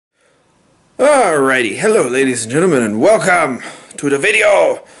Alrighty, hello ladies and gentlemen, and welcome to the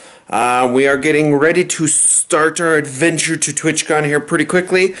video. We are getting ready to start our adventure to Twitchcon here pretty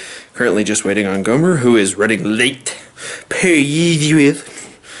quickly. Currently just waiting on Gomer, who is running late.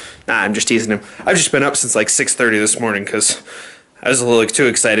 Nah, I'm just teasing him. I've just been up since like 6:30 this morning because I was a little too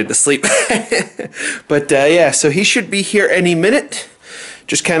excited to sleep. But yeah, so he should be here any minute.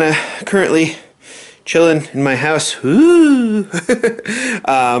 Just kind of currently chilling in my house. Ooh.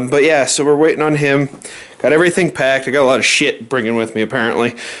 But yeah, so we're waiting on him. Got everything packed. I got a lot of shit bringing with me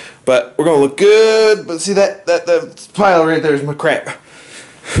apparently, but we're gonna look good. But see that pile right there is my crap.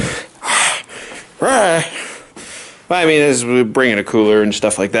 I mean, we're bringing a cooler and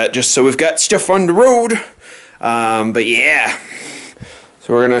stuff like that, just so we've got stuff on the road. But yeah,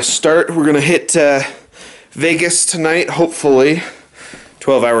 so we're gonna start. We're gonna hit Vegas tonight, hopefully.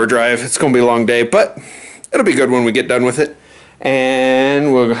 12-hour drive. It's gonna be a long day, but it'll be good when we get done with it,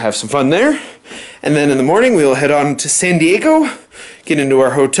 and we'll have some fun there. And then in the morning we'll head on to San Diego, get into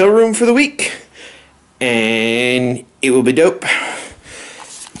our hotel room for the week, and it will be dope.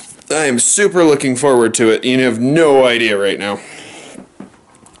 I am super looking forward to it. You have no idea right now.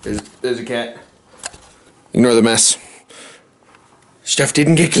 There's a cat. Ignore the mess. Stuff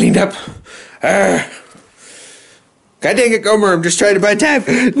didn't get cleaned up. God dang it, Gomer, I'm just trying to buy time.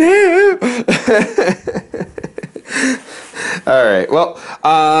 No. Alright, well,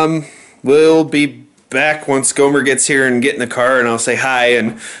 we'll be back once Gomer gets here and get in the car, and I'll say hi,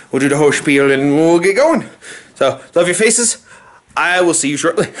 and we'll do the whole spiel, and we'll get going. So, love your faces. I will see you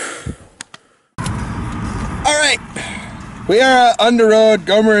shortly. Alright, we are on the road.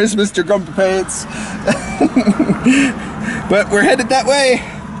 Gomer is Mr. Grumpy Pants. But we're headed that way.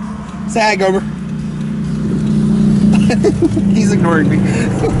 Say hi, Gomer. He's ignoring me.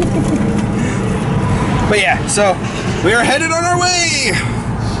 But yeah, so we are headed on our way.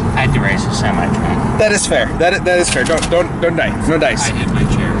 I had to raise a semi-truck. That is fair. That is fair. Don't die. No dice. I hit my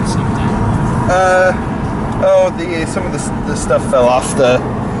chair or something. Some of the stuff fell off the.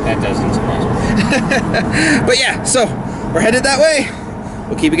 That doesn't surprise me. But yeah, so we're headed that way.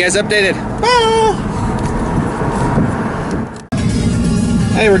 We'll keep you guys updated. Bye.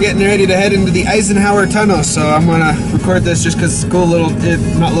 Hey, we're getting ready to head into the Eisenhower Tunnel, so I'm gonna record this just because it's a cool little,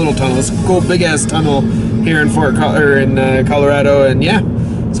 not little tunnel, it's a cool big ass tunnel here in Colorado, and yeah,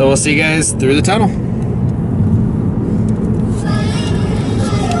 so we'll see you guys through the tunnel.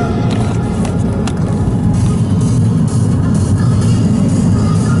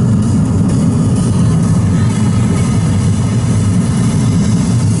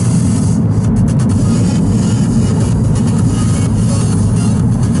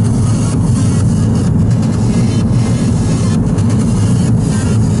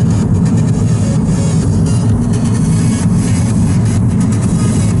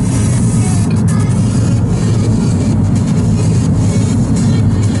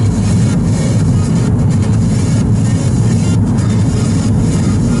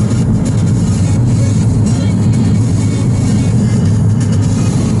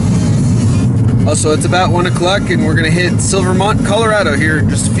 So it's about 1 o'clock, and we're gonna hit Silvermont, Colorado here in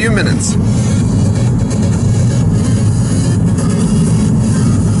just a few minutes.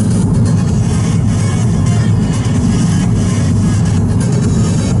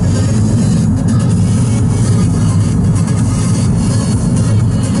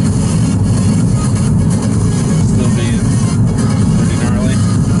 Still being pretty gnarly.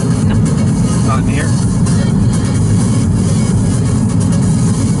 Not in here.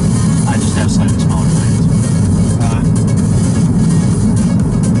 I just have slightly smaller planes.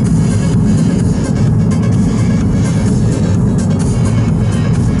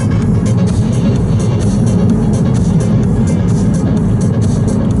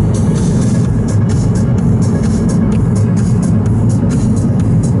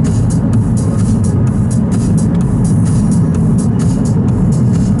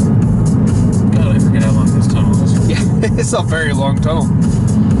 God, I forget how long this tunnel is. Yeah, it's a very long tunnel.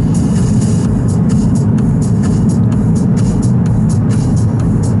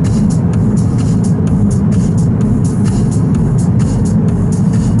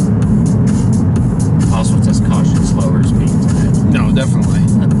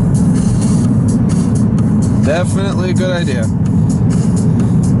 Definitely a good idea.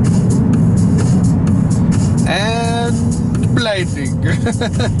 And blinding.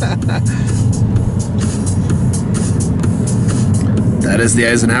 That is the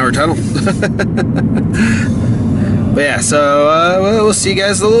Eisenhower Tunnel. But yeah, so we'll see you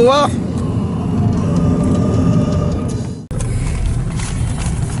guys in a little while.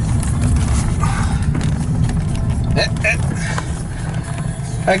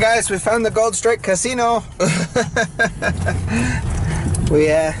 Hi guys, we found the Gold Strike Casino.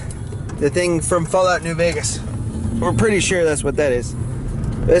 The thing from Fallout New Vegas. We're pretty sure that's what that is.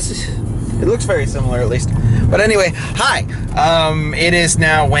 It looks very similar at least. But anyway, hi. It is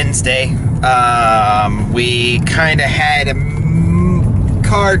now Wednesday. We kind of had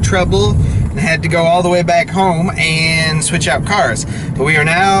car trouble and had to go all the way back home and switch out cars. But we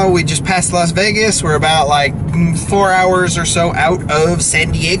just passed Las Vegas. We're about like 4 hours or so out of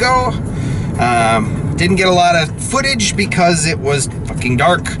San Diego. Didn't get a lot of footage because it was fucking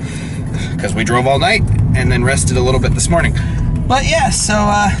dark, because we drove all night and then rested a little bit this morning. But yeah, so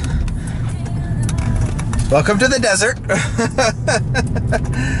welcome to the desert.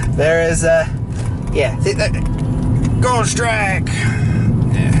 There is yeah, see that Gold Strike.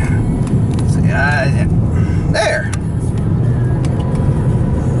 Yeah. There.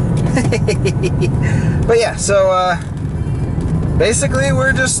 But yeah, so basically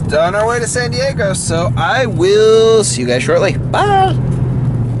we're just on our way to San Diego, so I will see you guys shortly. Bye.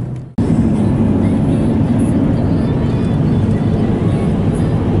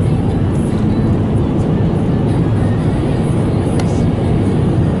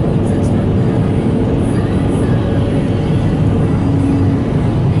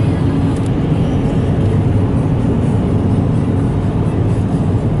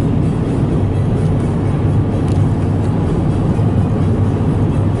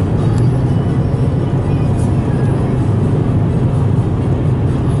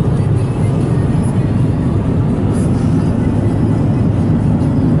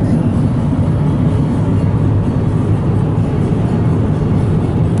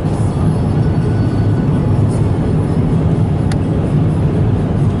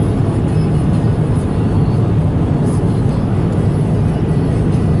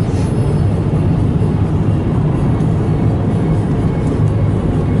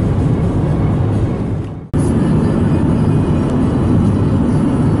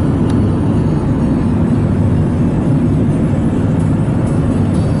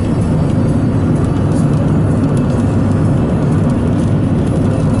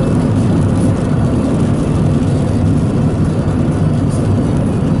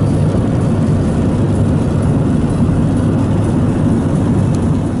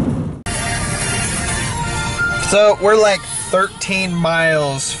 So we're like 13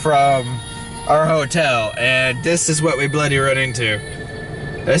 miles from our hotel, and this is what we bloody run into.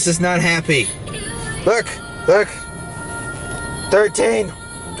 This is not happy. Look, look. 13,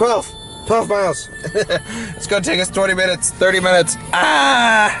 12 miles. It's gonna take us 20 minutes, 30 minutes.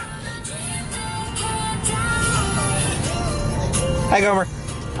 Ah! Hi, Gomer.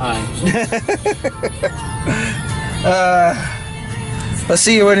 Hi. Let's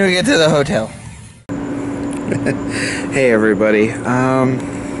see you when we get to the hotel. Hey everybody, hi,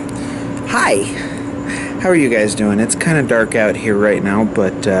 how are you guys doing? It's kind of dark out here right now,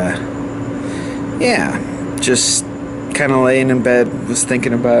 but yeah, just kind of laying in bed, was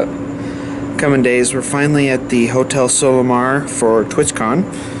thinking about coming days. We're finally at the Hotel Solomar for Twitchcon.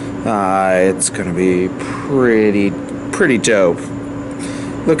 It's gonna be pretty dope.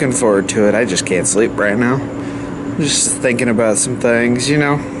 Looking forward to it. I just can't sleep right now. Just thinking about some things, you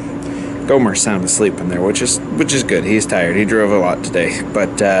know. Gomer's sound asleep in there, which is good. He's tired. He drove a lot today,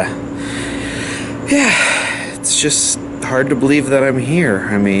 but yeah, it's just hard to believe that I'm here.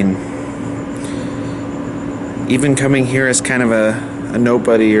 I mean, even coming here as kind of a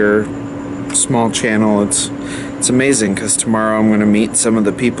nobody or small channel, it's amazing, because tomorrow I'm going to meet some of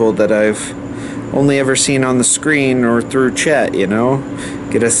the people that I've only ever seen on the screen or through chat. You know,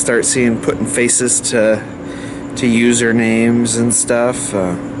 get to start putting faces to usernames and stuff.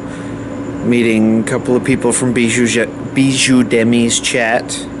 Meeting a couple of people from Bijou Demi's chat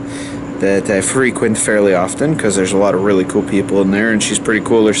that I frequent fairly often, because there's a lot of really cool people in there, and she's pretty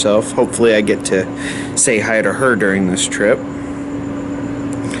cool herself. Hopefully I get to say hi to her during this trip.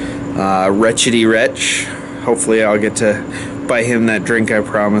 Wretchedy Wretch, hopefully I'll get to buy him that drink I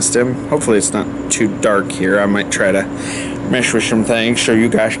promised him. Hopefully it's not too dark here. I might try to mess with some things so you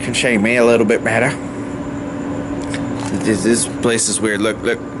guys can see me a little bit better. This place is weird. Look,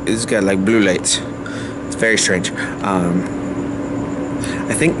 it's got like blue lights. It's very strange. I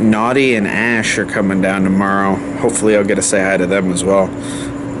think Naughty and Ash are coming down tomorrow. Hopefully I'll get to say hi to them as well.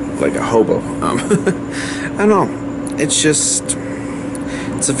 Like a hobo. I don't know. It's just,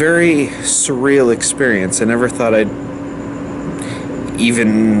 it's a very surreal experience. I never thought I'd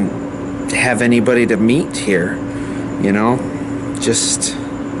even have anybody to meet here. You know? Just,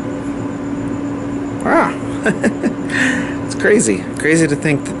 wow. It's crazy. Crazy to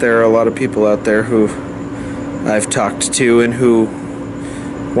think that there are a lot of people out there who I've talked to and who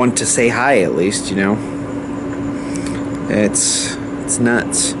want to say hi at least, you know. It's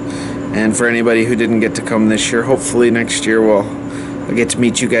nuts. And for anybody who didn't get to come this year, hopefully next year I'll get to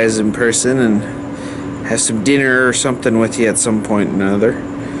meet you guys in person and have some dinner or something with you at some point or another.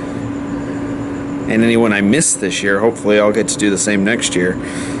 And anyone I missed this year, hopefully I'll get to do the same next year,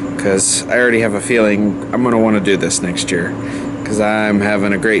 because I already have a feeling I'm going to want to do this next year, because I'm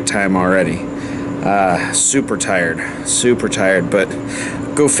having a great time already. Super tired, but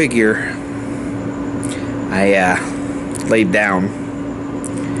go figure. I laid down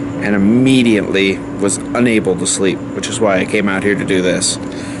and immediately was unable to sleep, which is why I came out here to do this.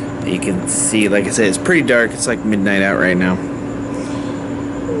 You can see, like I said, it's pretty dark. It's like midnight out right now.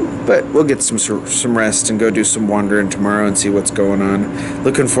 But we'll get some rest and go do some wandering tomorrow and see what's going on.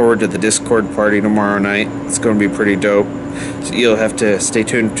 Looking forward to the Discord party tomorrow night. It's going to be pretty dope. So you'll have to stay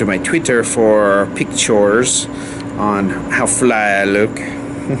tuned to my Twitter for pictures on how fly I look.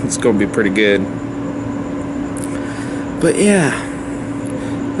 It's going to be pretty good. But yeah.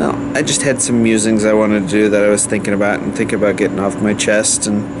 Well, I just had some musings I wanted to do that I was thinking about getting off my chest,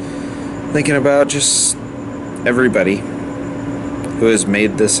 and thinking about just everybody who has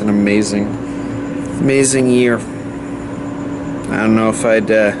made this an amazing year. I don't know if I'd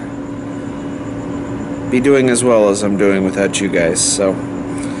be doing as well as I'm doing without you guys, so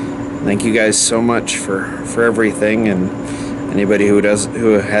thank you guys so much for everything. And anybody who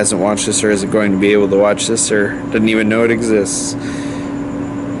hasn't watched this or isn't going to be able to watch this or doesn't even know it exists,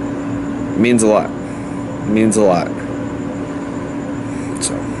 means a lot. It means a lot.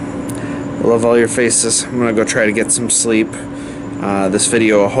 So, I love all your faces. I'm gonna go try to get some sleep. This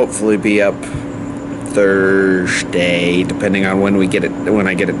video will hopefully be up Thursday, depending on when I get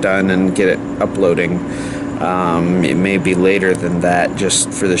it done and get it uploading. It may be later than that,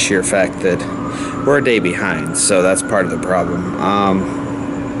 just for the sheer fact that we're a day behind. So that's part of the problem.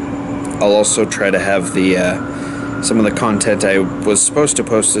 I'll also try to have some of the content I was supposed to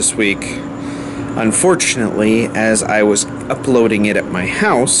post this week. Unfortunately, as I was uploading it at my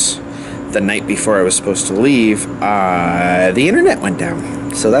house the night before I was supposed to leave, the internet went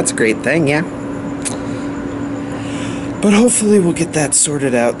down. So that's a great thing, yeah. But hopefully we'll get that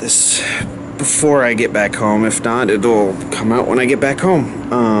sorted out before I get back home. If not, it'll come out when I get back home.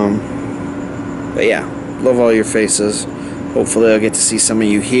 But yeah, love all your faces. Hopefully I'll get to see some of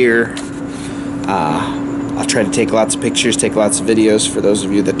you here. I'll try to take lots of pictures, take lots of videos for those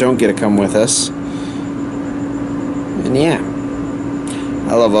of you that don't get to come with us. And yeah,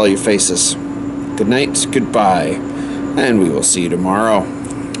 I love all your faces. Good night, goodbye, and we will see you tomorrow.